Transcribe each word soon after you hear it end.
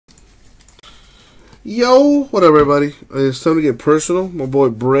Yo, what up, everybody? It's time to get personal. My boy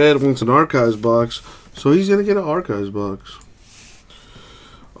Brad wants an archives box, so he's gonna get an archives box.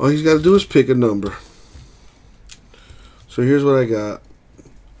 All he's got to do is pick a number. So here's what I got.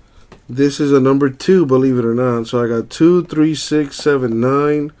 This is a number 2, believe it or not. So I got 2, 3, 6, 7,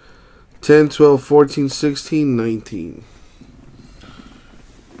 9, 10, 12, 14, 16, 19.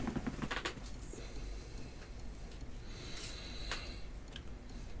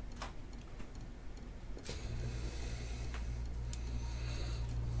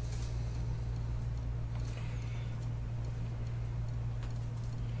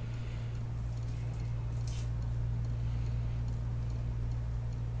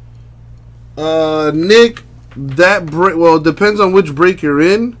 Nick, that break, well, it depends on which break you're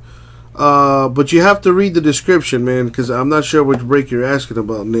in, but you have to read the description, man, because I'm not sure which break you're asking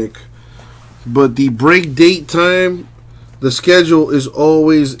about, Nick. But the break date time, the schedule is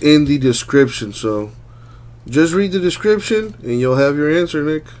always in the description, so just read the description and you'll have your answer,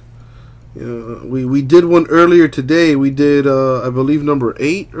 Nick. We did one earlier today. We did, I believe, number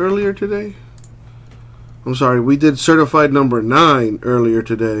 8 earlier today. I'm sorry, we did certified number 9 earlier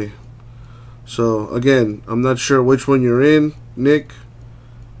today. So, again, I'm not sure which one you're in, Nick.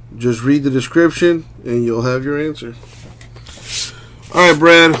 Just read the description, and you'll have your answer. Alright,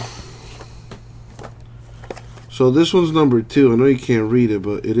 Brad. So, this one's number 2. I know you can't read it,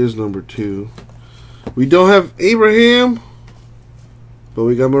 but it is number 2. We don't have Abraham, but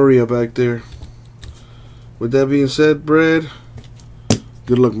we got Maria back there. With that being said, Brad,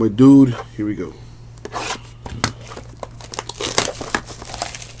 good luck, my dude. Here we go.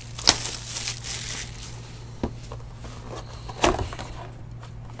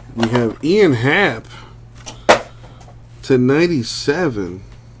 We have Ian Happ to 97.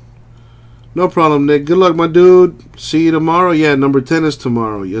 No problem, Nick. Good luck, my dude. See you tomorrow. Yeah, number 10 is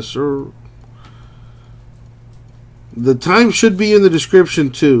tomorrow. Yes, sir. The time should be in the description,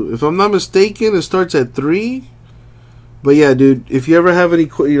 too. If I'm not mistaken, it starts at 3. But, yeah, dude, if you ever have any,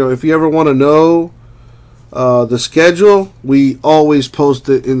 if you ever want to know the schedule, we always post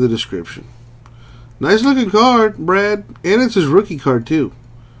it in the description. Nice looking card, Brad. And it's his rookie card, too.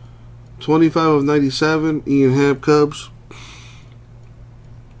 25 of 97, Ian Happ, Cubs.